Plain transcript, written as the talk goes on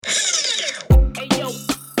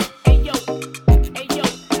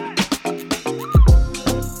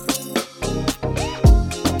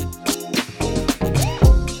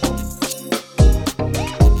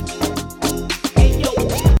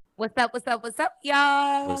up? What's up, What's up,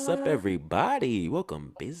 y'all? everybody?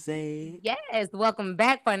 Welcome, Busy. Yes, welcome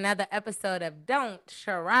back for another episode of Don't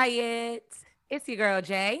Try It. It's your girl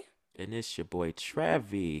Jay. And it's your boy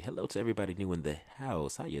Travi. Hello to everybody new in the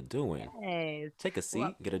house. How you doing? Yes. Take a Well,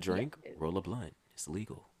 seat, get a yes, drink, roll a blunt. It's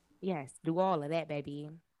legal. yes, do all of that, baby.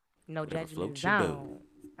 No Whatever judgment floats your boat. zone.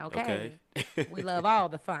 Okay? Okay. We love all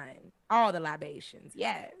the fun, all the libations.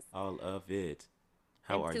 Yes. All of it.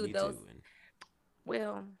 How And are to you those, doing?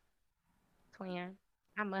 well, twin,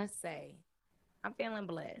 I must say, I'm feeling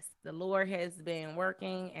blessed. The Lord has been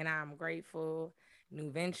working and I'm grateful. New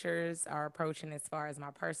ventures are approaching as far as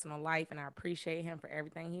my personal life, and I appreciate Him for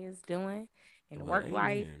everything He is doing. And Well, work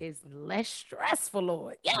life amen. is less stressful,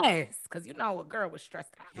 Lord. Yes, because you know a girl was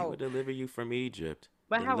stressed He will out. deliver you from Egypt.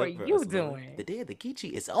 But how are Deliver you us, Lord. The doing? day of the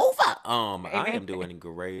Geechee is over. I Amen. am doing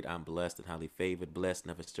great. I'm blessed and highly favored. Blessed,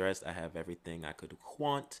 never stressed. I have everything I could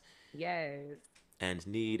want Yes. and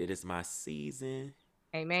need. It is my season.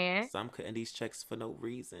 Amen. Some cutting these checks for no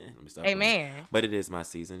reason. Let me stop playing. Amen. But it is my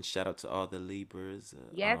season. Shout out to all the Libras.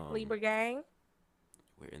 Yes, Libra gang.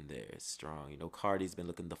 We're in there strong. You know, Cardi's been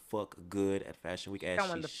looking the fuck good at Fashion Week as she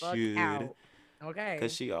Showing the fuck should, out. Okay.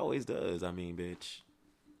 cause she always does. I mean, bitch,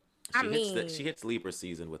 I she mean, hits Libra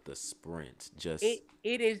season with the sprint, it just it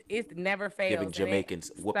is it never giving fails and it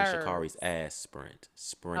Jamaicans whooping Shakari's serves. ass sprint, Okay.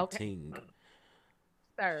 sprinting.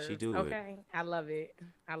 She Serves. do it. Okay. I love it.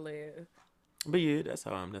 I live. But yeah, that's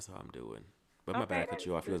how I'm doing. But my bad, Okay, I cut that's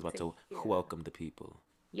you off. You was good about to to hear. welcome the people.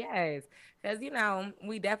 Yes, because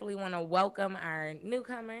we definitely want to welcome our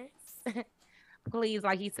newcomers. Please,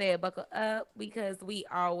 like he said, buckle up because we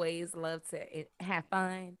always love to have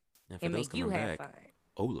fun And for and those make you coming have back, fun.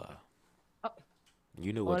 hola. Oh,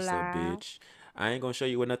 You know what's up, hola. bitch. I ain't gonna show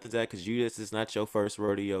you where nothing's at because this is not your first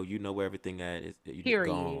rodeo. You know where everything at is. You need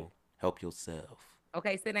Period. go help yourself.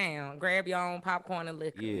 Okay, sit down. Grab your own popcorn and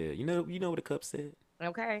liquor. Yeah, you know what the cup said.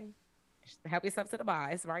 Okay. Help yourself to the bar.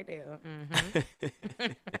 It's right there.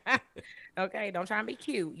 Okay, don't try and be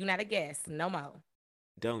cute. You're not a guest. No more.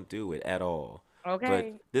 Don't do it at all. But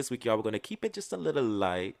Okay. this week, y'all, we're gonna keep it just a little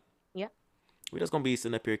light. Yep. We're just gonna be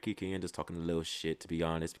sitting up here kicking and just talking a little shit, to be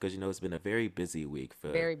honest, because it's been a very busy week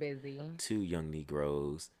for Very busy. two young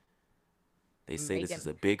Negroes. They say this is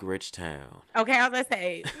Making a big rich town. Okay, I was gonna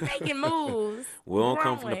say making moves, We don't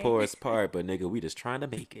come from the growing. poorest part, but nigga, we just trying to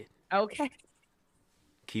make it. Okay,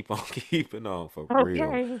 Keep on keeping on for real.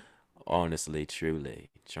 okay, Honestly, truly,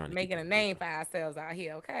 trying to keep making on a name keeping. for ourselves out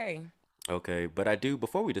here. Okay. Okay, but I do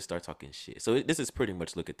before we just start talking shit. So this is pretty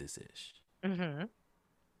much look at this ish Mm-hmm.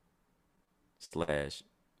 slash.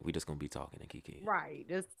 We just gonna be talking and kiki. Right,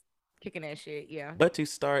 just kicking that shit. Yeah. But to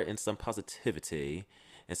start in some positivity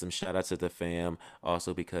and some shout out to the fam,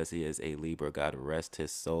 also because he is a Libra, God rest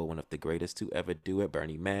his soul, one of the greatest to ever do it.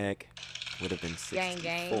 Bernie Mac would have been Gang,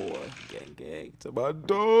 gang. 64. Gang, gang. To my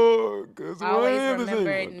dog. Cause Always what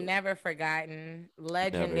remembered, is never forgotten,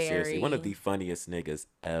 Never, seriously. One of legendary the funniest niggas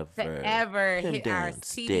to ever. ever Him hit our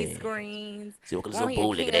TV downstairs. screens. See, what Won't some he a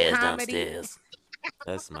bull nigga king of ass comedy? downstairs.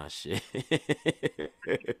 That's my shit.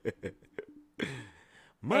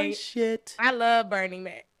 My And shit. I love Bernie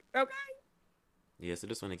Mac. Okay. Yeah, so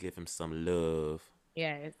just want to give him some love.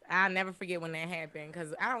 Yes, I'll never forget when that happened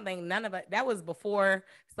because I don't think none of it that was before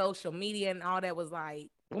social media and all that was like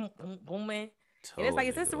boom, boom, booming. And it's Told like,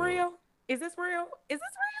 is this nigga up. real? Is this real? Is this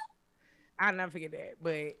real? I'll never forget that.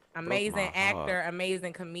 But Broke my amazing heart. actor,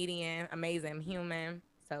 amazing comedian, amazing human.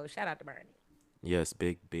 So shout out to Bernie. Yes,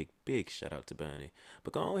 big, big, big shout out to Bernie.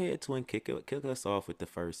 But go ahead, twin, kick us off with the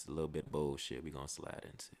first little bit of bullshit we gonna slide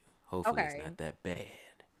into. Hopefully it's Okay, not that bad.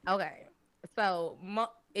 okay. So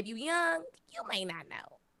if you young, you may not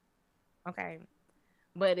know. Okay,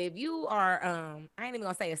 but if you are, I ain't even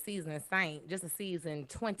gonna say a seasoned saint, just a season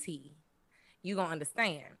 20, you gonna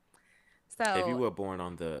understand. If you So were born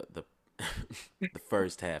on the the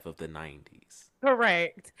first half of the 90s.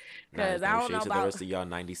 correct. Cause Not I no don't know shade to the about rest of y'all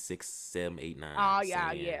 96, 7, 8, 9 all y'all,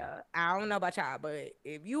 saying yeah. I don't know about y'all, but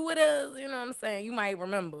if you would have, you know what I'm saying, you might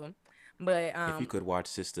remember. But if you could watch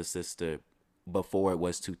Sister Sister before it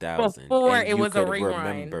was 2000 before and it you was a could rerun.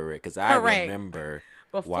 remember it, because I Correct. remember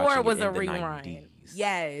Before it watching it was a in the rerun. 90s.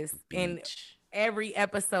 Yes. And Beach. every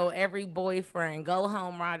episode, every boyfriend, go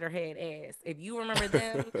home, Roger had ass. If you remember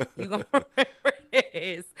them, you gonna remember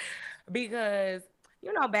this. Because,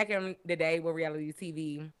 back in the day with reality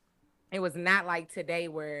TV, it was not like today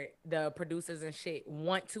where the producers and shit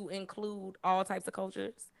want to include all types of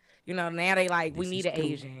cultures. Now they like, we This need is an true.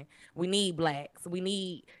 Asian, we need blacks, we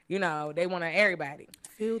need, they want everybody.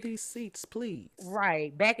 Fill these seats, please.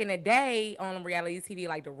 Right. Back in the day on reality TV,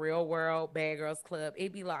 like The Real World, Bad Girls Club,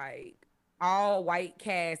 it'd be like all white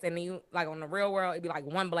cast, and then you like on the Real World, it'd be like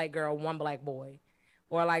one black girl, one black boy.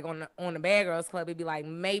 Or like on the Bad Girls Club, it'd be like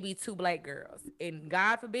maybe two black girls. And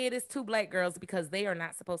God forbid it's two black girls because they are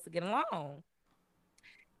not supposed to get along.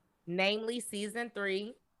 Namely, season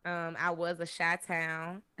three. I was a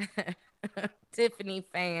Chi-Town Tiffany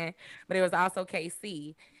fan, but it was also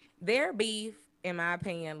KC. Their beef, in my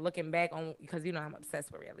opinion, looking back on, because you know I'm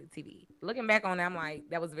obsessed with reality TV. Looking back on it, I'm like,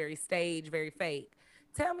 that was very staged, very fake.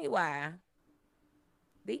 Tell me why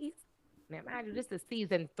these. Now, mind you, this is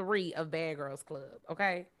season three of Bad Girls Club.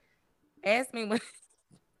 Okay, ask me when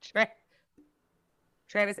Tra-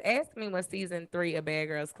 Travis asked me when season three of Bad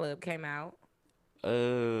Girls Club came out,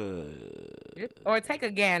 Uh, or take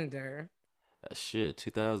a gander. shit,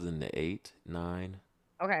 2008, 9,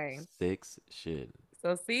 Okay, 6, shit,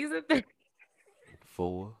 so season three.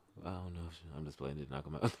 4. I don't know. I'm just playing it. Knock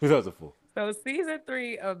them out. 2004. So season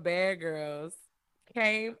three of Bad Girls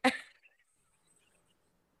came.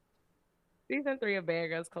 Season three of Bad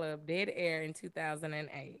Girls Club did air in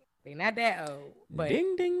 2008. They're not that old, but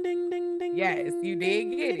Ding ding ding ding ding yes, you ding did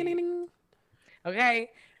ding get ding ding it. ding. Okay,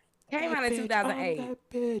 came That out in bitch, I'm 2008. that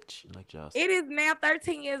bitch. Like Joss. It is now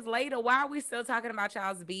 13 years later. Why are we still talking about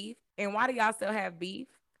y'all's beef? And why do y'all still have beef?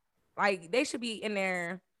 Like they should be in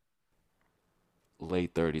their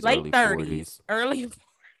Late 30s, late early 30s, 40s, early.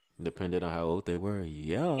 depending on how old they were.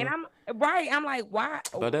 And Yeah. I'm right. I'm like, why?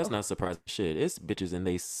 But that's not surprising shit. It's bitches in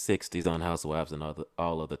their 60s on Housewives and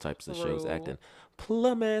all other types of shows True, acting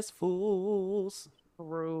plum ass fools.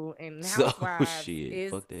 true. And So Housewives shit,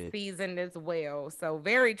 is fuck that. seasoned as well. So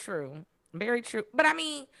very true. Very true. But I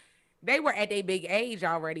mean, they were at their big age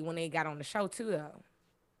already when they got on the show too, though.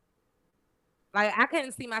 Like I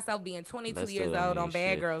couldn't see myself being 22 That years still don't old mean on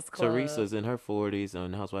Bad shit. Girls Club. Teresa's in her 40s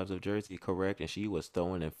on Housewives of Jersey, correct? And she was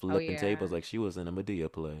throwing and Oh flipping yeah. tables like she was in a Medea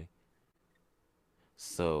play.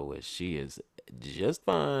 So she is just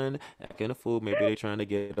fine acting a fool. Maybe they're trying to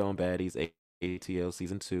get on baddies. ATL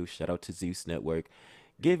season 2. Shout out to Zeus Network.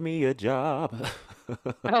 Give me a job.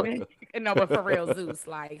 Okay. No, but for real, Zeus.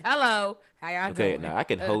 Like, hello, how y'all Okay, doing? now I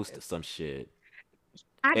can host some shit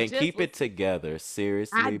I and just keep was. it together.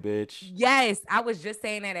 I Seriously, bitch. yes, I was just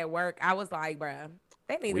saying that at work. I was like, bruh,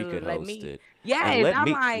 they need We to could let host me. it. And Yes, let I'm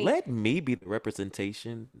me like, let me be the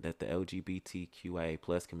representation that the LGBTQIA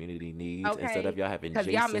plus community needs instead of okay, y'all having because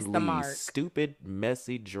y'all missed Jason the Lee's mark. stupid,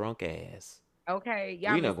 messy, drunk ass. Okay,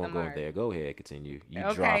 y'all We not missed the gonna go mark. there. Go ahead, continue. You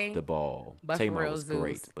dropped the Okay, ball. but for Tamar real, was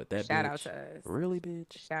great, Zeus, but that shout out bitch, to us. really,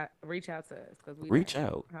 bitch, Reach out to us because we reach down.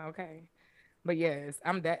 out, Okay, but yes,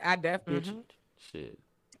 I bitch. definitely. Shit.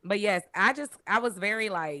 But yes, I was very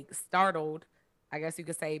like startled, I guess you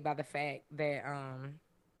could say, by the fact that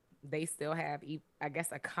they still have I guess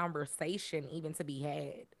a conversation even to be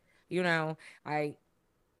had. You know, like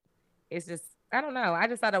it's just I don't know. I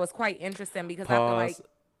just thought it was quite interesting because I feel like Pause.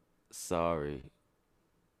 Sorry.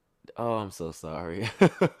 Oh, I'm so sorry.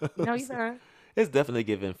 no, you fine. It's definitely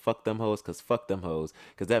giving fuck them hoes because fuck them hoes.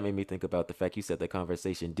 Because that made me think about the fact you said the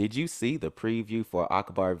conversation. Did you see the preview for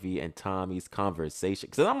Akbar V and Tommy's conversation?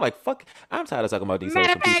 Because I'm like, fuck, I'm tired of talking about these hoes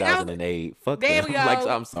Matter of from fact, I was 2008. Fuck there. them. We Like, go.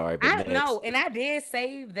 I'm sorry, but I next. know, and I did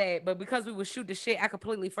save that, but because we would shoot the shit, I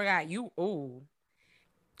completely forgot. You, ooh.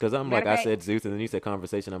 Because I'm Matter like, of I fact, said Zeus and then you said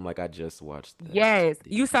conversation. I'm like, I just watched that yes, the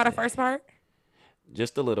you other saw the first day. part.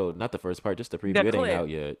 Just a little, not the first part, just the The preview. It ain't clip. out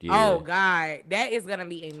yet. Oh Yeah. God, that is gonna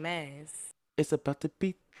be a mess. It's about to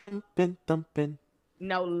be thumping, thumping.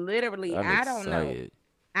 No, literally, I'm I don't know. excited.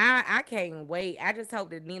 I can't wait. I just hope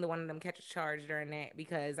that neither one of them catch a charge during that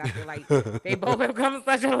because I feel like they both have come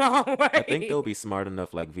such a long I think they'll way. be smart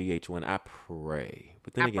enough like VH1. I pray.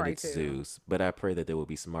 But then I again, pray it's too. Zeus. But I pray that they will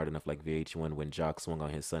be smart enough like VH1 when Jock swung on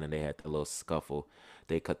his son and they had the little scuffle.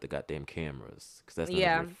 They cut the goddamn cameras. Because that's none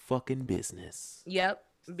of Yeah. your fucking business. Yep.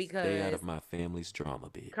 Stay out Because of my family's drama,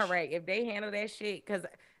 bitch. correct. If they handle that shit, because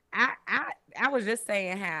I was just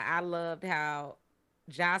saying how I loved how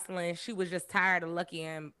Jocelyn, she was just tired of Lucky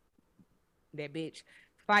and that bitch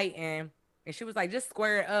fighting. And she was like, just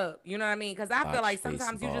square it up. You know what I mean? Because I feel Botch like face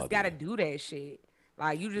sometimes you just got to Bobby. do that shit.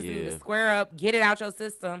 Like, you just need to Yeah. square up, get it out your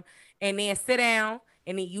system, and then sit down.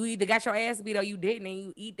 And then you either got your ass beat or you didn't. And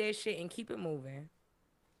you eat that shit and keep it moving.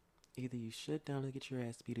 Either you sit down and get your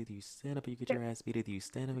ass beat, either you stand up and you get Sit your ass beat, either you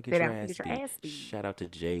stand up and get sit your down and ass get your beat. ass beat. Shout out to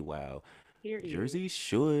Jay Wow. Period. Jersey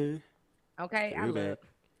Shore. Okay, I True that.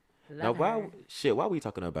 Now, love why her. shit? Why we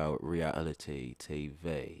talking about reality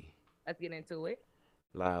TV? Let's get into it.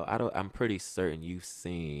 Lyle, I don't. I'm pretty certain you've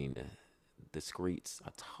seen the streets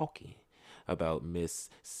are talking about Miss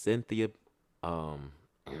Cynthia, um,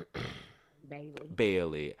 Bailey.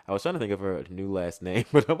 Bailey. I was trying to think of her new last name,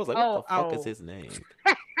 but I was like, what the Oh, fuck is oh. his name?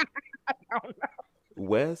 I don't know.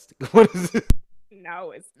 West. What is it?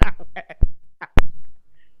 No, it's not.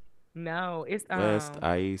 No, it's West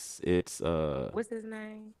Ice. It's what's his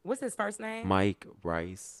name? What's his first name? Mike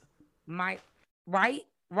Rice. Mike. Right,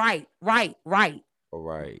 right, right, right,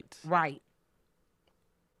 Right. right.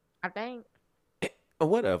 I think.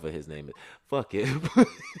 Whatever his name is. Fuck it.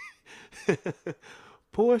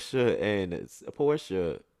 Portia,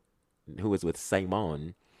 who is with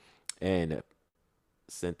Simon, and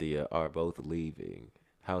Cynthia are both leaving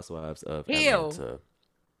Housewives of Hill. Atlanta.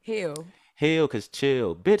 Hill. Hell, cause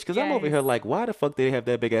chill, bitch. Cause I'm over Yes. here like, why the fuck did they have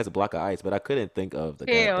that big ass block of ice? But I couldn't think of the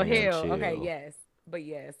Hill. goddamn Hill. Okay. chill. Yes. But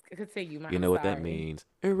yes. Continue. You I'm know what that sorry. means?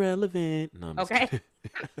 Irrelevant. No, I'm just Okay. kidding.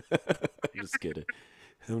 I'm just kidding.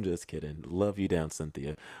 I'm just kidding. Love you down,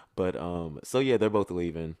 Cynthia. But so yeah, they're both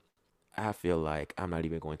leaving. I feel like I'm not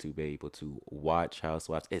even going to be able to watch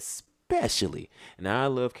Housewives, especially. Now I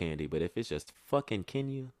love Candy, but if it's just fucking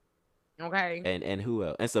Kenya Okay. and who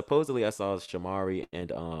else? And supposedly I saw Shamari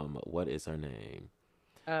and what is her name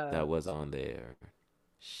Uh, that was on there?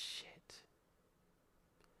 Shit,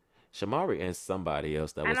 Shamari and somebody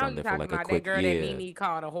else that I was know on you're there for talking like a about that quick girl that yeah. Nene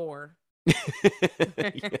called a whore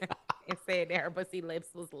Yeah. and said that her pussy lips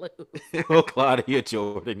was loose. Well, Claudia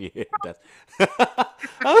Jordan, yeah, that's. I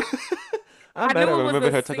I bet I knew it was remember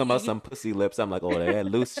a her talking about C. some pussy lips. I'm like, oh, they're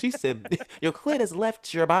loose. She said, your clit has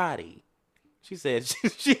left your body. She said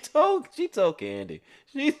she told Candy.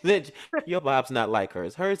 She said your bob's not like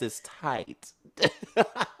hers. Hers is tight.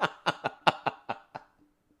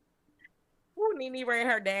 Ooh, Nene ran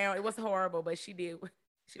her down. It was horrible, but she did what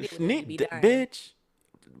needed to be done. Bitch,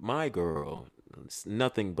 my girl. It's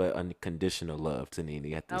nothing but unconditional love to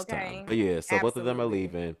Nene at this time. Okay. But yeah, so both of them are Absolutely.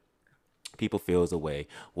 leaving. People feels away,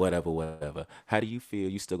 whatever, whatever. How do you feel?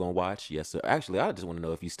 You still gonna watch? Yes, sir. Actually, I just want to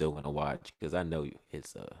know if you still gonna watch because I know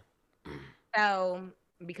it's So,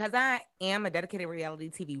 because I am a dedicated reality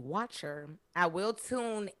TV watcher, I will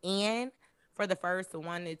tune in for the first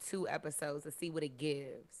 1 to 2 episodes to see what it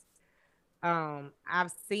gives.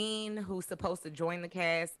 I've seen who's supposed to join the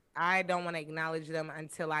cast. I don't want to acknowledge them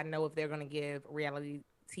until I know if they're going to give reality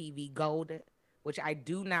TV gold, which I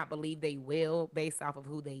do not believe they will based off of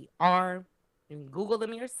who they are. You can Google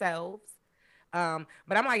them yourselves. But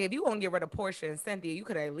I'm like, if you want to get rid of Portia and Cynthia, you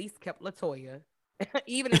could have at least kept Latoya,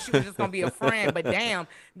 even if she was just gonna be a friend. But damn,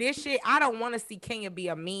 this shit, I don't want to see Kenya be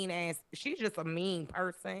a mean ass. She's just a mean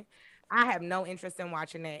person. I have no interest in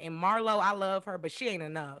watching that. And Marlo, I love her, but she ain't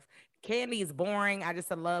enough. Candy is boring. I just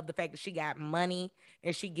love the fact that she got money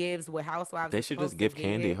and she gives what housewives they are should just supposed to give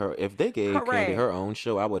Candy give. her. If they gave Candy Correct. her own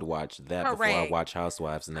show, I would watch that before I Correct. watch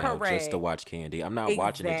Housewives now, just to Correct. watch Candy. I'm not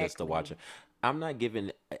watching it just to watch Exactly. it. I'm not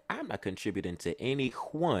giving. I'm not contributing to any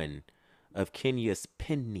one of Kenya's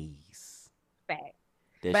pennies Fact.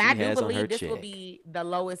 that But I she do has on her believe this will check. be the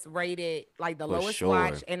lowest rated, like the For lowest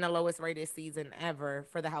watch sure. and the lowest rated season ever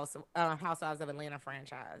for the Housewives of Atlanta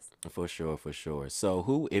franchise. For sure, for sure. So,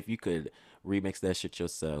 who, if you could remix that shit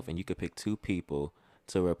yourself and you could pick two people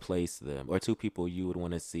to replace them, or two people you would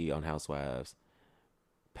want to see on Housewives,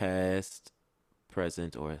 past,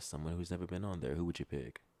 present, or someone who's never been on there, who would you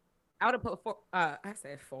pick? I would have put I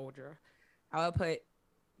said Folger. I would put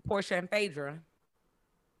Portia and Phaedra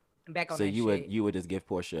back on So that shit. you would just give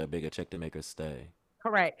Portia a bigger check to make her stay.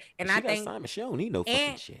 Correct. And Cause I she got think Simon. She don't need no fucking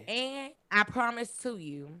and check. and I promise to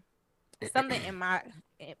you, something in my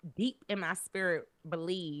deep in my spirit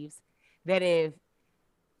believes that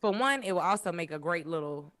for one, it will also make a great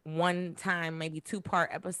little one time, maybe 2 part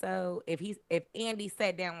episode. If Andy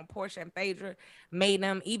sat down with Portia and Phaedra, made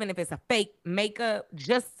them, even if it's a fake makeup,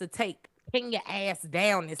 just to take Kenya ass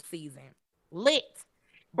down this season. Lit.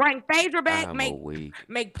 Bring Phaedra back, I'm a weak.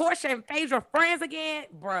 make Portia and Phaedra friends again.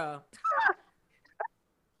 Bruh.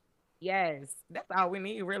 Yes. That's all we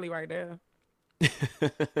need, really, right there.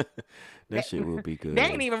 That That, shit would be they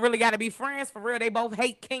ain't good. even really got to be friends for real. They both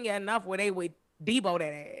hate Kenya enough where they would Debo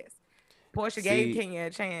that ass. Portia gave See, Kenya a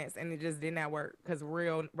chance and it just did not work because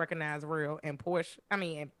real recognized real and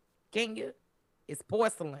and Kenya is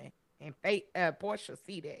porcelain and Portia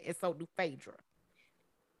see that and so do Phaedra.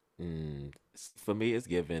 for me, it's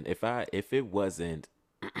given. If it wasn't,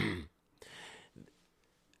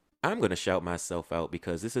 I'm gonna shout myself out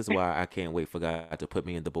because this is why I can't wait for God to put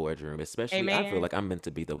me in the boardroom. Especially, I feel Amen. like I'm meant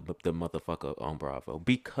to be the motherfucker on Bravo Come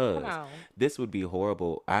because on. this would be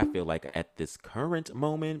horrible. I feel like at this current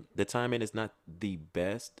moment, the timing is not the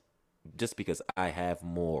best, just because I have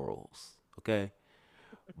morals. Okay,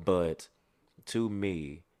 but to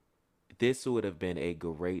me, this would have been a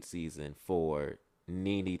great season for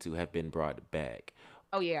Nene to have been brought back.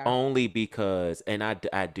 Oh yeah. only because, and I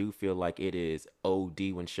do feel like it is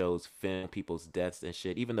OD when shows film people's deaths and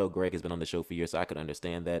shit. Even though Greg has been on the show for years, so I could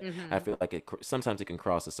understand that. I Mhm. feel like sometimes it can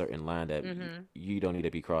cross a certain line that Mhm. you don't need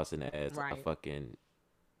to be crossing as a Right. fucking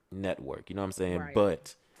network. You know what I'm saying? Right.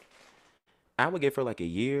 But I would give her like a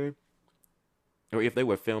year, or if they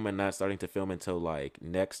were filming, not starting to film until like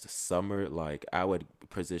next summer, like I would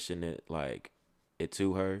position it like it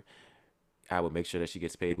to her. I would make sure that she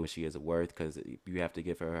gets paid what she is worth, because you have to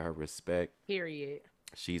give her her respect. Period.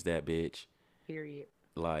 She's that bitch. Period.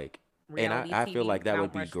 Like, and Reality I feel TV like that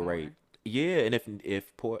would Mount be great. Rushmore. Yeah, and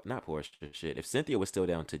if poor not Portia shit, if Cynthia was still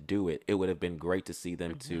down to do it, it would have been great to see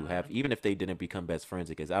them to have, Mhm. even if they didn't become best friends,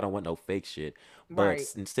 because I don't want no fake shit. But Right.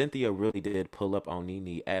 Cynthia really did pull up on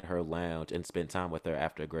Nene at her lounge and spend time with her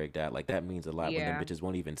after Greg died. Like that means a lot when them Yeah. bitches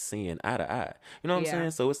won't even seeing eye to eye. You know what I'm Yeah.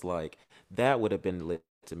 saying? So it's like that would have been lit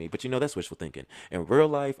to me. But you know that's wishful thinking. In real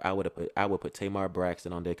life, I would put Tamar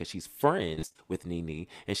Braxton on there because she's friends with Nene,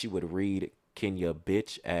 and she would read Kenya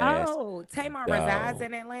bitch ass Oh, Tamar resides dog.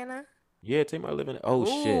 in Atlanta. Yeah, Tamar living. Oh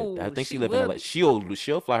shit, I Ooh, think she she live in. would be.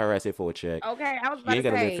 She'll fly her ass here for a check. Okay, I was She about ain't to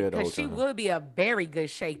gotta live say here the because whole she time. would be a very good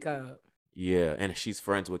shake up. Yeah, and she's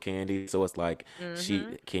friends with Candy, so it's like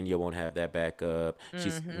Mhm. Kenya won't have that backup.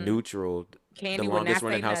 She's Mhm. neutral, the Candy would longest not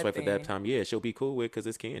running say housewife at that nothing. time. Yeah, she'll be cool with because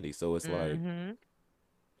it's Candy. So it's like Mhm.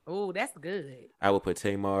 Ooh, that's good. I would put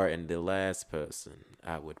Tamar, and the last person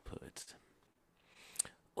I would put.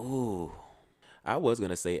 Ooh, I was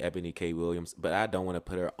gonna say Ebony K. Williams, but I don't want to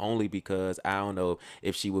put her only because I don't know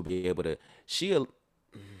if she would be able to. She'll.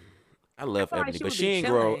 I I love feel like Ebony, she but would be she ain't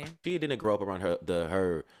grow. chilling. She didn't grow up around her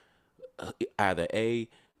either a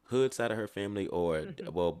hood side of her family, or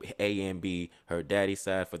well, A and B her daddy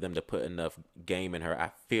side, for them to put enough game in her.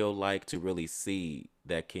 I feel like to really see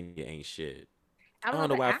that Kenya ain't shit. I I was don't gonna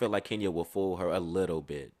know say why I feel like Kenya will fool her a little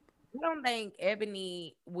bit. I don't think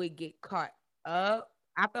Ebony would get caught up.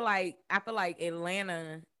 I feel like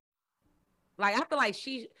Atlanta. Like I feel like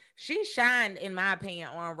she shined in my opinion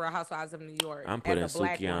on Real Housewives of New York I'm as putting a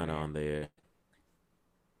black Sukiana on woman. there. Mm,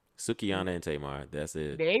 Sukiana and Tamar. That's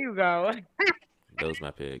it. there you go. Those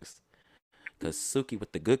my picks. Cause Suki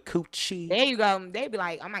with the good coochie. There you go. They be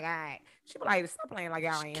like, oh my god. She be like, stop playing like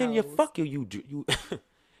y'all ain't Kenya, hoes. fuck you, you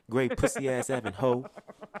great pussy ass having hoe. Ooh,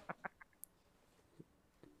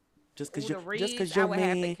 the Just Reeds, cause I your would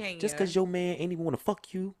have to man Kenya. ain't even wanna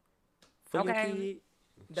fuck you for your Okay. kid.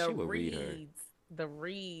 The She would read her. Reeds. The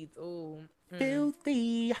Reeds. Ooh.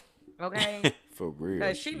 Filthy. Okay. For real,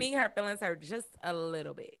 Cause she she need her feelings hurt just a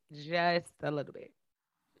little bit. Just a little bit.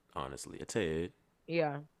 honestly a Ted.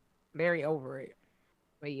 Yeah. Very over it.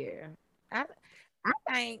 But yeah. I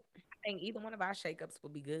I think either one of our shakeups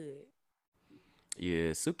would be good.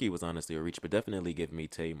 Yeah, Suki was honestly a reach, but definitely give me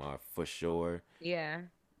Tamar for sure. Yeah.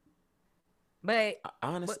 But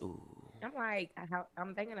Honest, but ooh. I'm like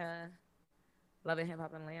I'm thinking of Love and Hip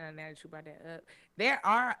Hop Atlanta now that you brought that up. There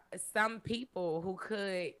are some people who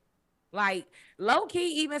could like low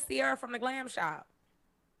key even Sierra from the glam shop.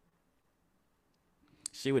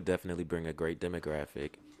 She would definitely bring a great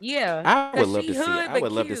demographic. Yeah. I would Cause love to she see. I hood would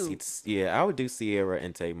but love to see. cute. Yeah, I would do Sierra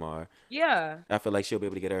and Tamar. Yeah. I feel like she'll be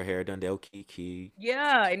able to get her hair done. They'll Kiki.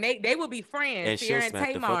 Yeah. And they would be friends, And she'll Sierra and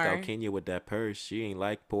smack the fuck out Tamar. Kenya with that purse. She ain't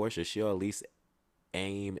like Portia. She'll at least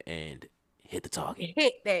aim and hit the target.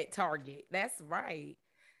 Hit that target. That's right.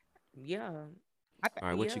 Yeah. All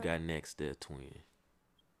right, what you Yeah. got next, there, twin?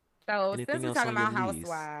 So since Anything we're else talking on your about list?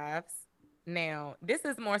 housewives, now this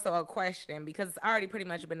is more so a question because it's already pretty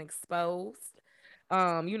much been exposed.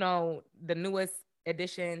 The newest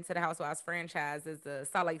addition to the Housewives franchise is the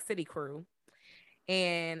Salt Lake City crew.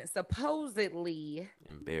 And supposedly,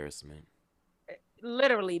 Embarrassment.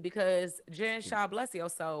 literally, because Jen Shaw, bless your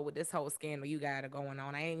soul, with this whole scandal you got going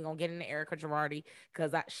on. I ain't gonna get into Erica Girardi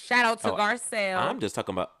because I shout out to Oh, I'm Garcelle. just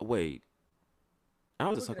talking about. Wait, I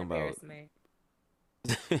was Who just was an talking about. embarrassment?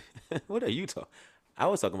 What are you talking? I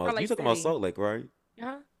was talking Salt about. You Lake talking about City. Salt Lake, right?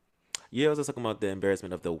 Huh? Yeah, I was just talking about the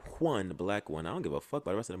embarrassment of the one black one. I don't give a fuck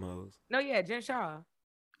about the rest of them hoes. No, yeah, Jen Shaw.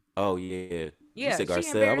 Oh yeah, you said Yeah, she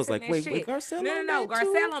Garcelle. I was embarrassing like, that wait, shit. Garcelle No, no, on no. that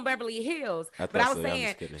Garcelle too? on Beverly Hills. I But thought I was so. I'm saying,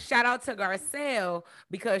 just kidding. shout out to Garcelle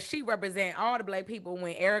because she represent all the black people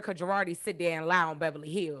when Erica Girardi sit there and lie on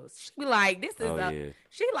Beverly Hills. She be like, Oh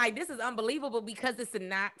yeah. this is unbelievable because it's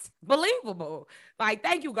not believable. Like,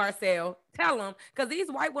 thank you, Garcelle. Tell them. Because these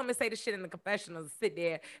white women say the shit in the confessionals, sit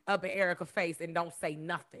there up in Erica's face and don't say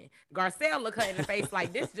nothing. Garcelle look her in the face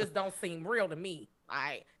like, this just don't seem real to me.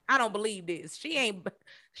 Like, I don't believe this. She ain't,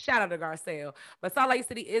 shout out to Garcelle. But Salt Lake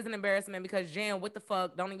City is an embarrassment because Jen, what the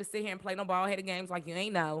fuck? Don't even sit here and play no ball headed games like you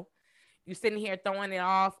ain't know. You sitting here throwing it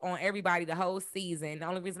off on everybody the whole season. The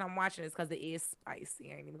only reason I'm watching is because it is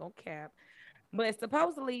spicy. I ain't even gonna cap. But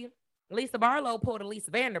supposedly, Lisa Barlow pulled a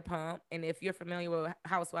Lisa Vanderpump, and if you're familiar with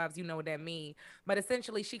Housewives, you know what that means. But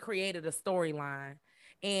essentially, she created a storyline,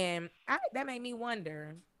 and that made me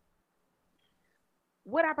wonder: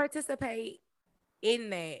 would I participate in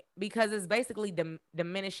that? Because it's basically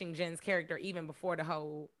diminishing Jen's character even before the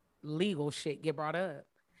whole legal shit get brought up.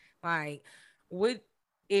 Like, would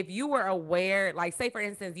if you were aware, like, say for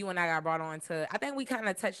instance, you and I got brought on to, I think we kind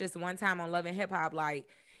of touched this one time on Love and Hip Hop, like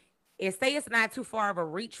say it's not too far of a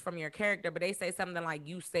reach from your character, but they say something like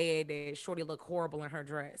you said that Shorty looked horrible in her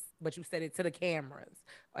dress, but you said it to the cameras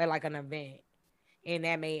at like an event, and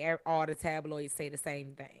that made all the tabloids say the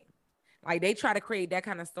same thing. Like they try to create that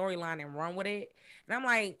kind of storyline and run with it, and I'm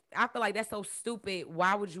like, I feel like that's so stupid.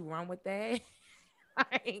 Why would you run with that?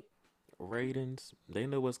 Like, Ratings, they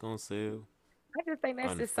know what's gonna sell. I just think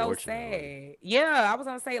that's just so Unfortunately, sad. Yeah, I was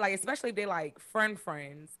gonna say like, especially if they're like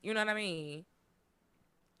friends. You know what I mean?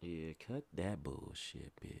 yeah, cut that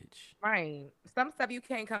bullshit, bitch. Right. Some stuff you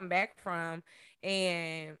can't come back from,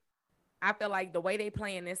 and I feel like the way they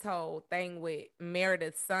playing this whole thing with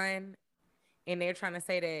Meredith's son, and they're trying to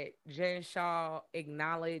say that Jen Shaw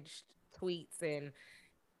acknowledged tweets and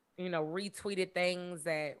retweeted things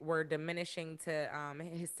that were diminishing to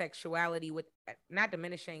his sexuality with not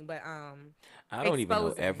diminishing but I don't even know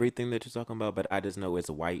exposing. everything that you're talking about, but I just know it's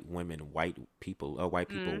white women, white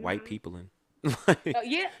Hmm. peopling. Oh,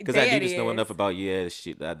 yeah, Because I there do it just know is. enough about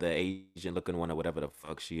the Asian looking one or whatever the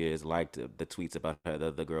fuck she is, liked the tweets about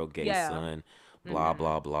her the girl gay Yeah. son, blah Hmm.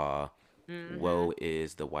 blah blah. Hmm. Woe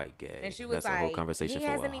is the white And gay. she was That's a whole like, conversation he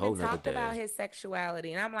for a hasn't even whole nother talked about day. his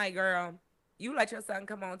sexuality, and I'm like, girl, you let your son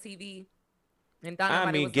come on TV and thought I nobody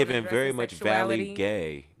mean, was gonna giving address very his much Valley sexuality.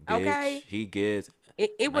 gay, bitch. Okay. He gives.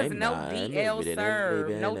 It was I'm no not DL serve,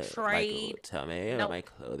 no even trade, tell me about no. my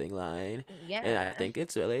clothing line, and I Yeah, think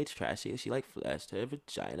it's really trashy. She like flashed her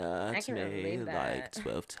vagina I to cannot me believe like that.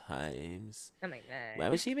 12 times. Oh my Why god.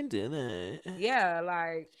 would she even do that? Yeah,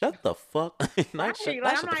 like Shut the fuck. Not right. shut. Like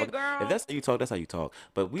Not I'm shut the like, fuck. If girl, that's how you talk, that's how you talk.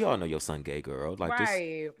 But we all know your son gay, girl. Like this,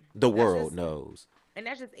 right. the That's world just knows. and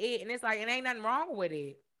that's just it. And it's like, it ain't nothing wrong with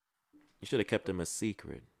it. You should have kept him a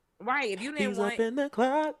secret. Right. If you didn't He's up want in the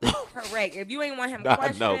cloud. correct, if you ain't want him Nah, no,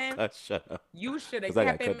 questioning, cut. Shut up. you should Cause have I got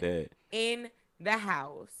kept cut him that. in the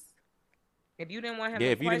house. If you didn't want him Yeah,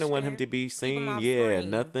 to if you didn't want him question, to be keep him seen, off yeah, screen.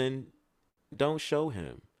 nothing. Don't show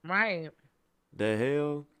him. Right. The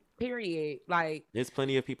hell. Period. Like, There's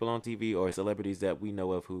plenty of people on TV or celebrities that we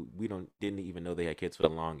know of who we don't didn't even know they had kids for the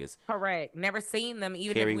longest. correct. Never seen them,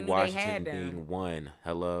 even if Kerry we knew they had Washington them. being one.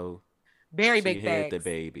 Hello. Very She big hid the facts.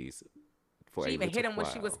 babies for She a even hit little him when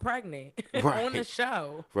she was while. pregnant on the Right.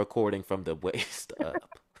 show. Recording from the waist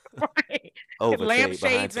up. Right. Over behind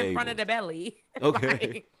Lampshades in front of the tables. belly. Okay.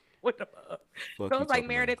 Like, what the fuck? Fuck So you it's like, talking about.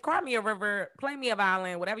 Meredith, cry me a river, play me a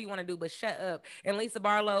violin, whatever you want to do, but shut up. And Lisa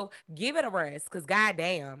Barlow, give it a rest. Cause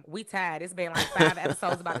goddamn, we tired. It's been like 5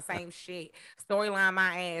 episodes about the same shit. Storyline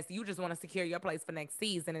my ass. You just want to secure your place for next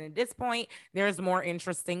season. And at this point, there's more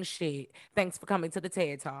interesting shit. Thanks for coming to the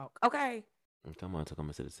TED Talk. Okay. Come on, talking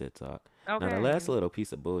about to the TED Talk. Now, the last Okay. little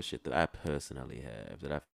piece of bullshit that I personally have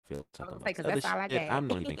that I feel I talking was gonna about say, this cause other that's all I shit, I got.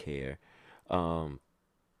 don't even care. Um,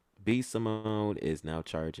 B Simone is now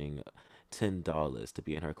charging $10 to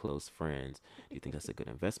be in her close friends. Do you think that's a good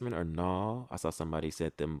investment or no? I saw somebody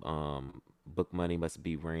said them book money must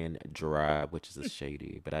be ran dry, which is a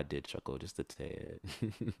shady, but I did chuckle just a tad.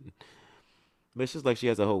 But it's just like she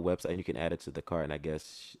has a whole website and you can add it to the cart, and I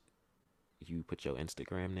guess you put your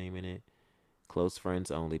Instagram name in it. Close friends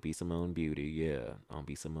only, B Simone Beauty, yeah, on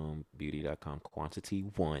bsimonebeauty.com. Quantity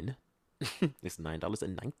one. It's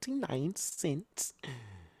 $9.99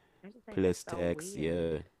 I just think that's plus so tax, weird.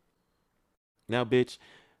 yeah. Now, bitch,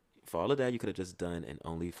 for all of that, you could have just done an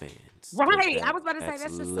OnlyFans because Right. I was about that's to say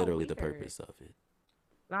that's just literally so the purpose weird. of it.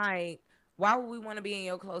 Like, why would we want to be in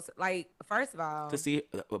your close? Like, first of To all, see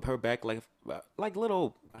her back, like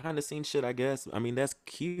little behind the scenes shit, I guess. I mean, that's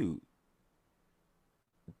cute,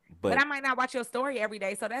 but but I might not watch your story every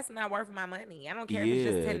day, so that's not worth my money. I don't care if it's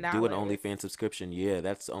just yeah, do an $10. OnlyFans subscription. Yeah,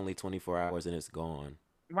 that's only 24 hours and it's gone.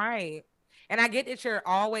 Right. And I get that you're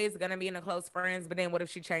always gonna be in the close friends, but then what if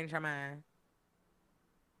she changed her mind?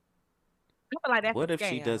 I feel like that's What a if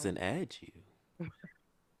she scam. doesn't add you?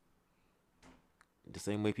 The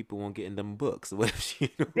same way people won't get in them books. What if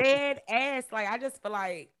she? Dead ass. Like, I just feel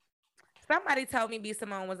like somebody told me B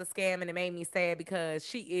Simone was a scam, and it made me sad because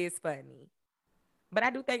she is funny. But I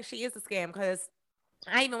do think she is a scam because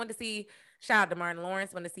I even went to see, shout out to Martin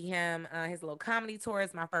Lawrence, went to see him, his little comedy tour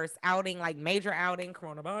is my first outing, like major outing,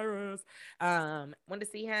 coronavirus. Went to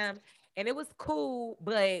see him. and it was cool.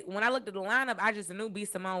 But when I looked at the lineup, I just knew B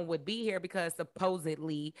Simone would be here because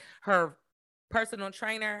supposedly her personal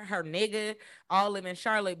trainer, her nigga, all live in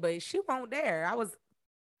Charlotte, but she won't there. I was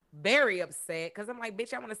very upset because I'm like,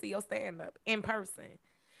 bitch, I want to see your stand up in person.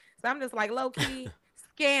 So I'm just like, low key,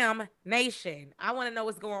 scam nation. I want to know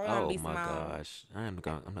what's going on, Oh B my Simone. gosh. I'm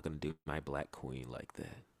not gonna do my black queen like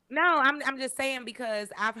that. No, I'm just saying because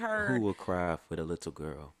I've Who heard. will cry for the little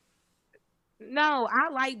girl? No, I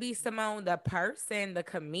like B Simone the person, the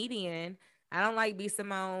comedian. I don't like B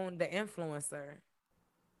Simone the influencer.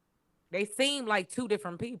 They seem like two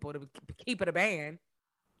different people to keep it a band.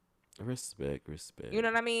 Respect, You respect. know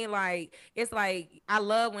what I mean? Like it's like I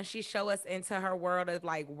love when she show us into her world of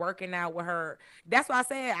like working out with her. That's why I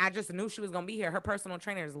said I just knew she was gonna be here. Her personal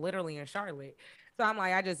trainer is literally in Charlotte, so I'm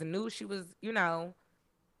like I just knew she was,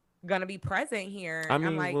 gonna be present here. I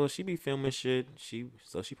I'm mean, like, well, she be filming shit. She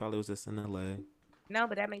probably was just in LA. no,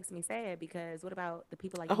 but that makes me sad because what about the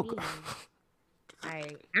people like Oh god. me?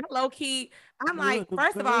 I'm low key. I'm like, What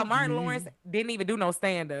first of all, about Martin Lawrence me? didn't even do no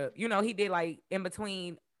stand up. He did like in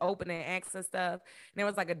between opening acts and stuff. And there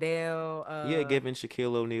was like Adele. Yeah, giving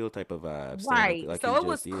Shaquille O'Neal type of vibe. Stand up Right. like So he it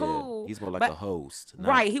was just yeah. cool, He's more like but a host,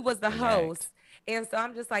 not right, he was the an act. host. And so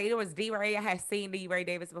I'm just like, it was D Ray. I had seen D Ray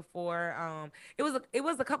Davis before. It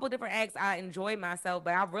was a couple different acts. I enjoyed myself,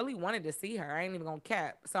 but I really wanted to see her. I ain't even gonna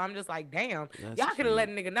cap. So I'm just like, damn, That's y'all could have let cute.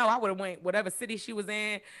 a nigga know. I would have went whatever city she was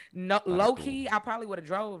in. No, low Piper. key, I probably would have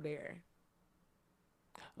drove there.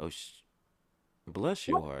 Oh, bless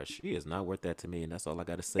your heart. She is not worth that to me, and that's all I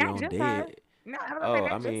gotta say Not on just her. dead. No, I was gonna say Oh,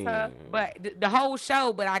 I not just her, mean, but the whole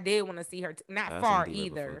show. But I did want to see her. Not I've seen far Diva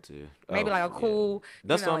before either. too. Maybe Oh, like a yeah. cool,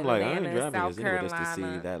 That's what I'm like. I ain't Atlanta, driving South this anyway just to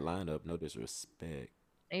see Carolina. that lineup. No disrespect.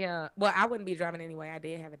 Yeah. Well, I wouldn't be driving anyway. I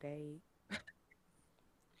did have a date.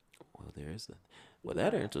 Well, there is a. Well,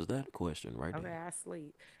 that Yeah. answers that question right Okay, I there.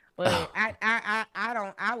 sleep. But I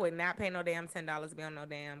don't I would not pay no damn $10 to be on no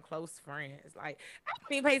damn close friends. Like I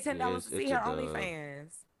wouldn't even pay Yeah, $10 to see it's a her dub.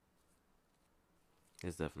 OnlyFans.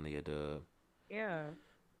 It's definitely a dub. Yeah.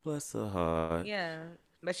 Bless her heart. Yeah,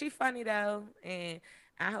 but she funny though, and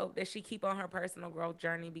I hope that she keep on her personal growth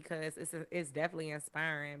journey because it's definitely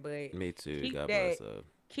inspiring. But Me too. keep God that bless her.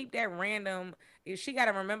 keep that random. She got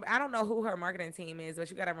to remember. I don't know who her marketing team is, but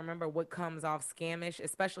you got to remember what comes off scamish,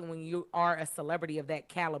 especially when you are a celebrity of that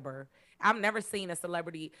caliber. I've never seen a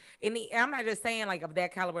celebrity. I'm not just saying like of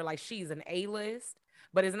that caliber, like she's an A list,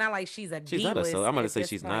 but it's not like she's a She's not D a. list I'm gonna at say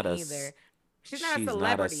this point either. She's not a she's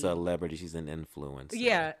not a celebrity. celebrity. She's an influencer.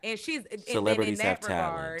 Yeah, and she's and then in Celebrities have that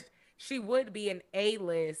regard, talent. she would be an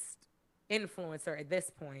A-list influencer at this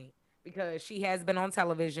point because she has been on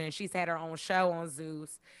television. She's had her own show on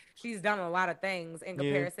Zeus. She's done a lot of things in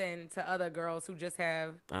Yeah. comparison to other girls who just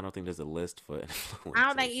have. I don't think there's a list for I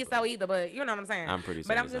don't think influencers, so ESO either, but you know what I'm saying. I'm pretty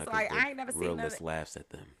But certain I'm it's just not because like the I ain't never seen real none. list laughs at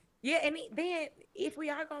them. Yeah, and then if we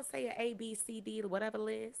are gonna say an A, B, C, D, whatever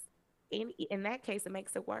list, in that case, it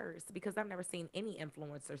makes it worse because I've never seen any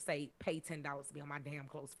influencer say pay $10 to be on my damn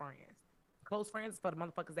close friends. Close friends for the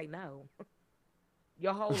motherfuckers they know.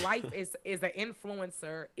 Your whole life is an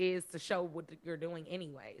influencer is to show what you're doing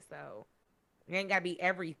anyway. So you ain't gotta be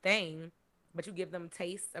everything, but you give them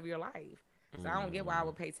tastes of your life. So I don't get why I Hmm.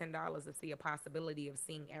 would pay $10 to see a possibility of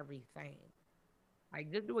seeing everything.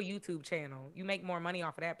 Like just do a YouTube channel. You make more money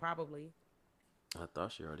off of that probably. I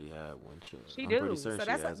thought she already had one. She I'm pretty do. certain So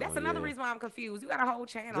she that's has that's one. another Yeah, reason why I'm confused. You got a whole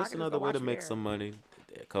channel. I just can just go another way to watch you make there. some money.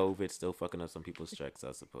 COVID still fucking up some people's checks,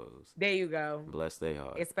 I suppose. There you go. Bless their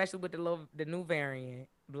heart. Especially with the new variant.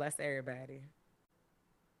 Bless everybody.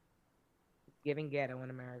 Giving ghetto in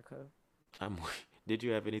America. I'm. Did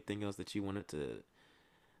you have anything else that you wanted to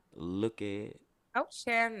look at? Oh,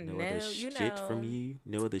 share No other no, shit from you.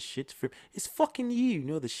 No other shit from. It's fucking you.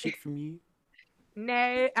 No other shit from you.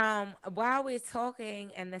 no. While we're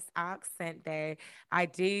talking in this accent, there, I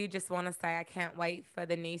do just want to say I can't wait for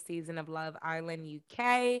the new season of Love Island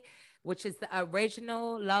UK, which is the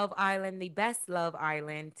original Love Island, the best Love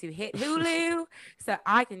Island to hit Hulu, so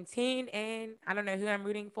I can tune in. I don't know who I'm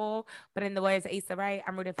rooting for, but in the words of Issa Rae,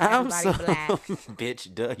 I'm rooting for I'm everybody so black.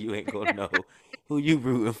 bitch. Duh, you ain't gonna know who you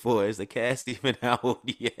rooting for. Is the cast even out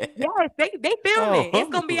yet? Yes, they Oh, filming. It's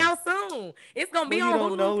gonna be humble. out soon. It's gonna Well, be you on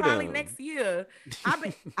don't Hulu know probably them. next year.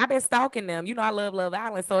 I've been stalking them. I love Love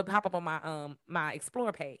Island, so it pop up on my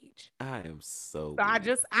explore page. I am so So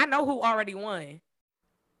weak. I know who already won.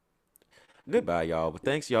 Goodbye, y'all. But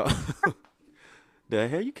thanks, y'all. The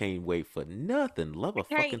hell, you can't wait for nothing. Love a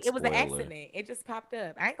Okay, fucking it was an spoiler. accident. It just popped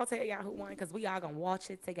up. I ain't gonna tell y'all who won because we all gonna watch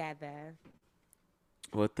it together.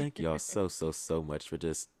 Well, thank y'all so much for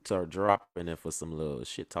just start dropping in for some little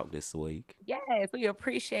shit talk this week. Yes, we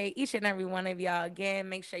appreciate each and every one of y'all. Again,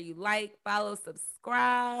 make sure you like, follow,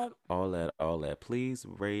 subscribe. All that, all that. Please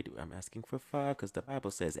rate. I'm asking for 5 because the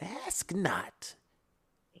Bible says, "Ask not,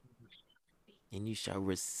 and you shall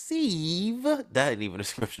receive." That ain't even a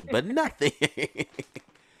scripture, but nothing.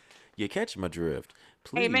 You catch my drift.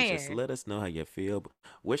 Please just Amen. let us know how you feel.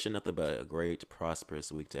 Wishing nothing but a great,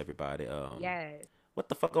 prosperous week to everybody. Yes. What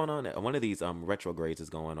the fuck going on? One of these retrogrades is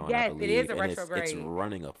going on, I Yes, it is believe, a and it's retrograde.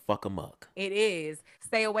 running a fuck amok. It is.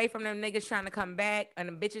 Stay away from them niggas trying to come back and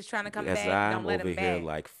them bitches trying to come As back. I'm Don't let over them here back.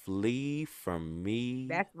 like flee from me,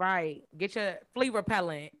 That's right. Get your flea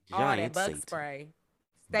repellent, all that giant bug Satan. spray.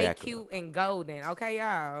 Stay Back cute up, and golden. Okay,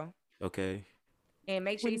 y'all. okay? And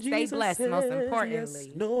make sure you When stay Jesus blessed, most says yes,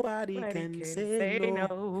 importantly. nobody Nobody can can say say no.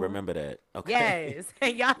 no. Remember that, okay? Yes.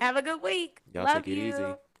 And y'all have a good week. Y'all take Love it easy.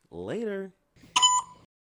 you. Later.